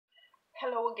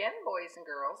Hello again, boys and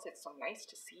girls. It's so nice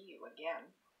to see you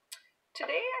again.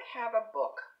 Today I have a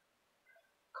book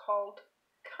called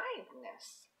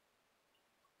Kindness.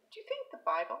 Do you think the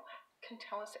Bible can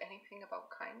tell us anything about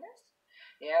kindness?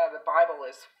 Yeah, the Bible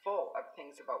is full of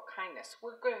things about kindness.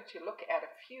 We're going to look at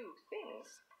a few things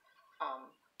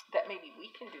that maybe we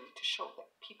can do to show the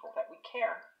people that we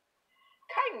care.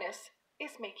 Kindness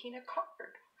is making a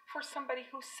card for somebody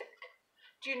who's sick.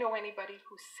 Do you know anybody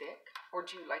who's sick? Or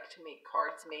do you like to make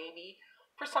cards maybe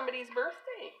for somebody's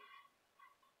birthday?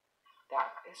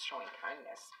 That is showing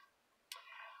kindness.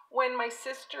 When my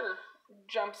sister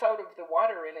jumps out of the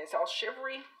water and is all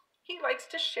shivery, he likes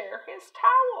to share his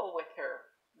towel with her.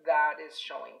 That is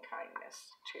showing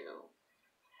kindness too.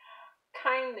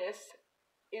 Kindness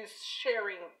is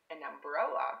sharing an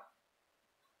umbrella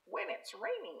when it's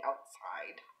raining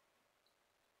outside.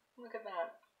 Look at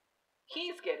that.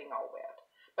 He's getting all wet.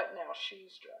 But now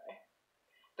she's dry.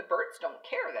 The birds don't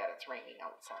care that it's raining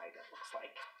outside, it looks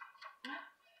like.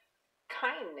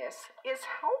 Kindness is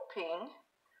helping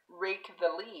rake the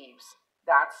leaves.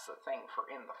 That's the thing for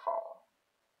in the fall.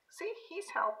 See,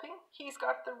 he's helping. He's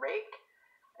got the rake.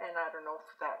 And I don't know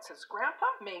if that's his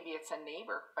grandpa. Maybe it's a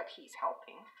neighbor, but he's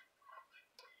helping.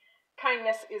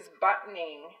 Kindness is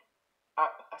buttoning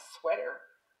up a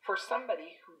sweater for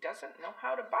somebody who doesn't know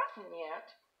how to button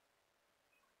yet.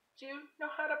 Do you know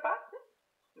how to button?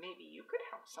 Maybe you could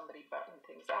help somebody button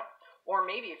things up. Or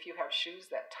maybe if you have shoes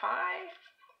that tie,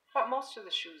 but most of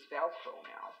the shoes Velcro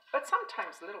now. But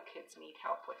sometimes little kids need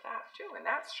help with that too, and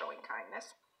that's showing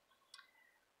kindness.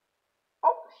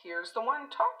 Oh, here's the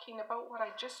one talking about what I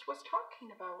just was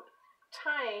talking about.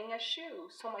 Tying a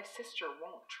shoe so my sister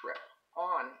won't trip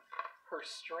on her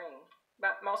string.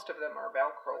 But most of them are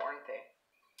Velcro, aren't they?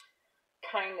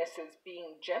 Kindness is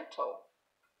being gentle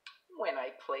when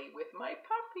I play with my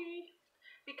puppy,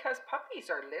 because puppies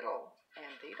are little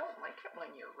and they don't like it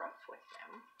when you're rough with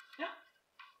them.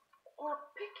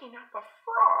 Or picking up a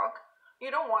frog.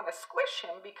 You don't want to squish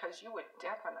him because you would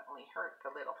definitely hurt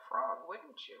the little frog,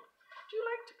 wouldn't you? Do you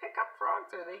like to pick up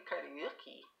frogs, or are they kind of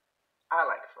yucky? I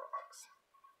like frogs.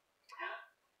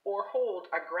 Or hold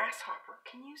a grasshopper.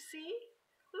 Can you see?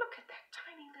 Look at that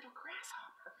tiny little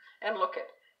grasshopper. And look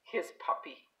at his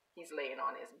puppy. He's laying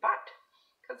on his butt.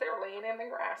 Because they're laying in the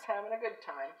grass having a good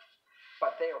time.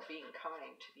 But they are being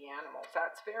kind to the animals.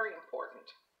 That's very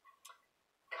important.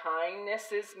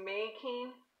 Kindness is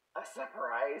making a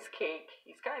surprise cake.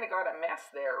 He's kind of got a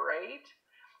mess there, right?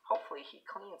 Hopefully he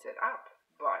cleans it up.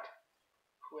 But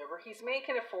whoever he's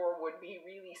making it for would be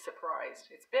really surprised.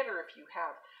 It's better if you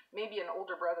have maybe an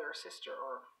older brother or sister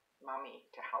or mommy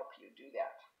to help you do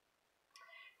that.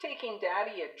 Taking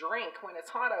daddy a drink when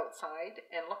it's hot outside,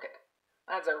 and look at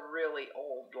that's a really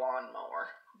old lawnmower.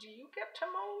 Do you get to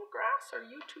mow grass, or are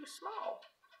you too small?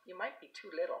 You might be too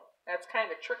little. That's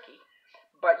kind of tricky.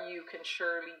 But you can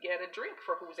surely get a drink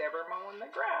for who's ever mowing the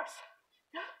grass.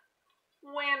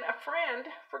 When a friend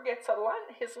forgets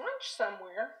his lunch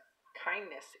somewhere,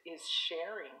 kindness is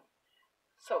sharing.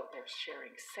 So they're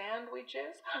sharing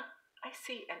sandwiches. I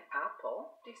see an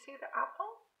apple. Do you see the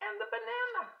apple? And the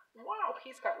banana. Wow,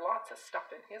 he's got lots of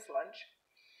stuff in his lunch.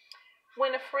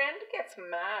 When a friend gets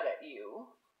mad at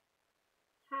you,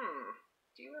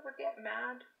 do you ever get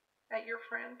mad at your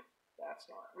friend?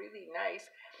 That's not really nice.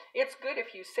 It's good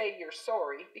if you say you're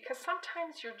sorry, because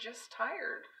sometimes you're just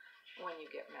tired when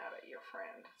you get mad at your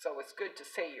friend. So it's good to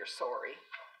say you're sorry.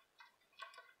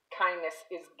 Kindness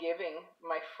is giving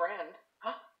my friend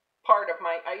part of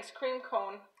my ice cream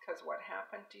cone, because what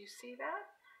happened? Do you see that?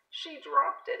 She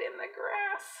dropped it in the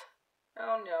grass.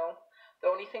 Oh no. The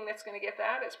only thing that's going to get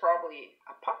that is probably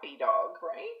a puppy dog,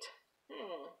 right?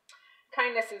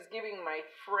 Kindness is giving my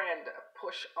friend a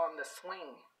push on the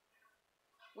swing.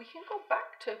 We can go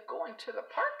back to going to the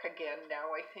park again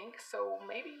now, I think. So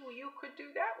maybe you could do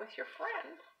that with your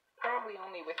friend. Probably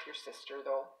only with your sister,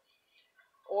 though.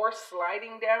 Or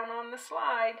sliding down on the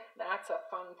slide. That's a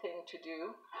fun thing to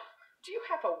do. Do you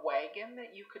have a wagon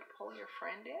that you could pull your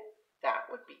friend in? That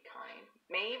would be kind.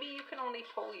 Maybe you can only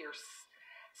pull your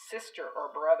sister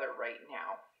or brother right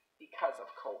now because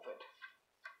of COVID.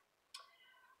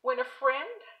 When a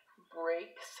friend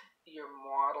breaks your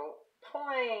model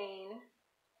plane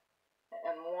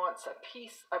and wants a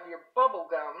piece of your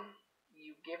bubble gum,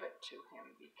 you give it to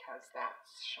him, because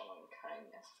that's showing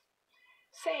kindness.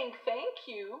 Saying thank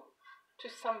you to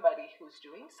somebody who's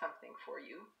doing something for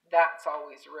you, that's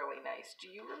always really nice. Do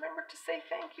you remember to say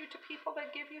thank you to people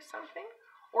that give you something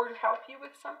or help you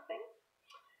with something?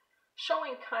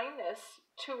 Showing kindness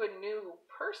to a new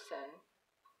person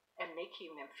and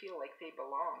making them feel like they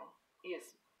belong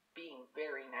is being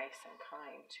very nice and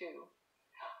kind too.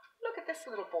 Look at this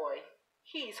little boy,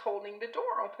 he's holding the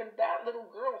door open. That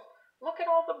little girl, look at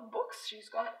all the books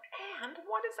she's got. And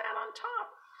what is that on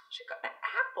top? She got an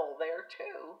apple there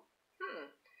too.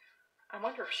 I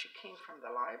wonder if she came from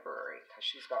the library because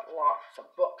she's got lots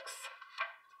of books.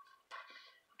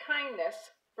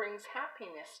 Kindness brings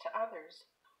happiness to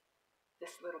others.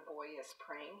 This little boy is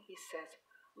praying. He says,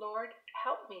 Lord,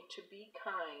 help me to be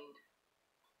kind.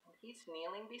 And he's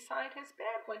kneeling beside his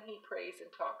bed when he prays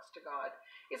and talks to God.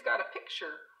 He's got a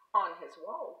picture on his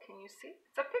wall. Can you see?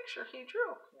 It's a picture he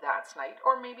drew. That's nice.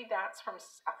 Or maybe that's from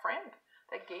a friend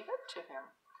that gave it to him.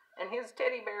 And his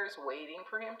teddy bear is waiting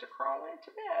for him to crawl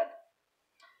into bed.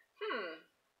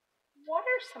 What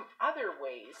are some other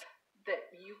ways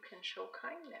that you can show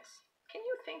kindness? Can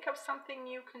you think of something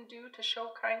you can do to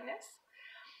show kindness?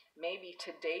 Maybe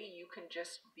today you can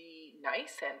just be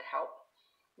nice and help.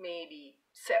 Maybe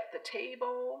set the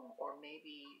table, or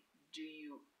maybe do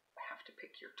you have to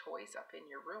pick your toys up in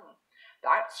your room?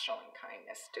 That's showing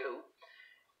kindness too.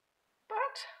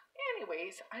 But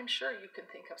anyways, I'm sure you can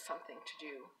think of something to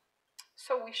do.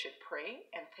 So we should pray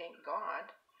and thank God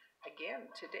again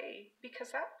today,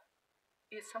 because that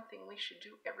is something we should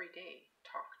do every day.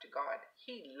 Talk to God.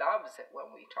 He loves it when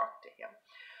we talk to him.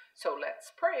 So let's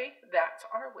pray. That's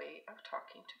our way of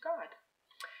talking to God.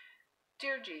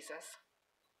 Dear Jesus,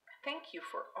 thank you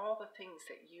for all the things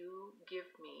that you give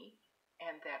me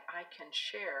and that I can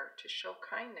share to show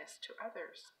kindness to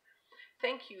others.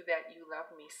 Thank you that you love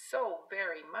me so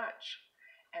very much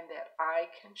and that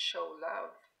I can show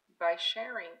love by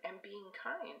sharing and being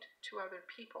kind to other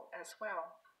people as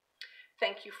well.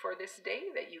 Thank you for this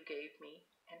day that you gave me,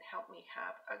 and help me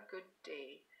have a good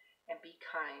day and be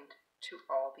kind to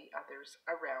all the others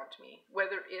around me,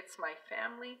 whether it's my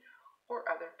family or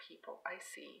other people I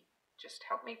see. Just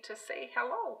help me to say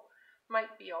hello.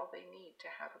 Might be all they need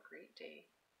to have a great day.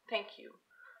 Thank you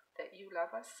that you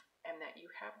love us and that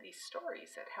you have these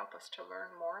stories that help us to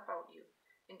learn more about you.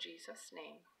 In Jesus'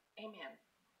 name, amen.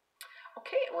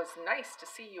 Okay, it was nice to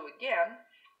see you again,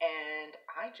 and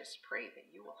I just pray that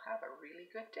you will have a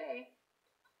really good day.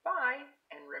 Bye,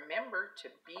 and remember to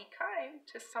be kind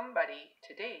to somebody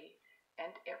today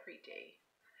and every day.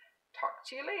 Talk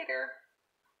to you later.